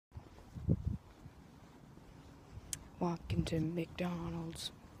Walking to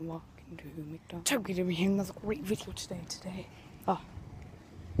McDonald's. Walking to McDonald's. So good to be here. That's a great video today.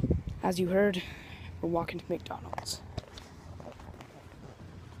 As you heard, we're walking to McDonald's.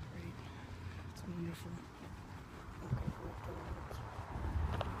 Great. It's wonderful.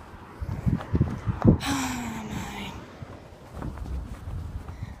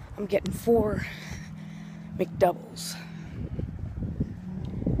 I'm getting 4 mcdoubles,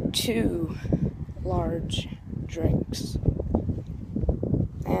 2 large drinks,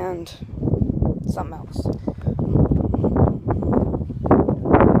 and something else.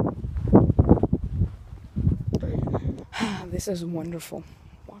 This is wonderful.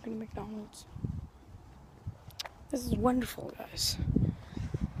 Walking to McDonald's. This is wonderful, guys.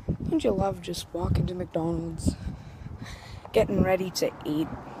 Don't you love just walking to McDonald's, getting ready to eat?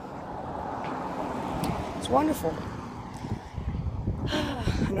 It's wonderful.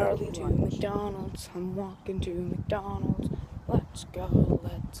 An early to McDonald's. I'm walking to McDonald's. Let's go.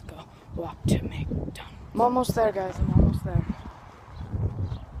 Walk to McDonald's. I'm almost there, guys. I'm almost there.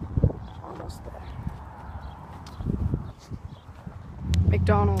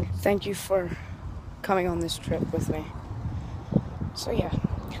 McDonald's, thank you for coming on this trip with me. So yeah,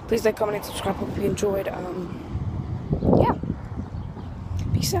 please like, comment, and subscribe. Hope you enjoyed. Yeah.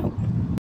 Peace out.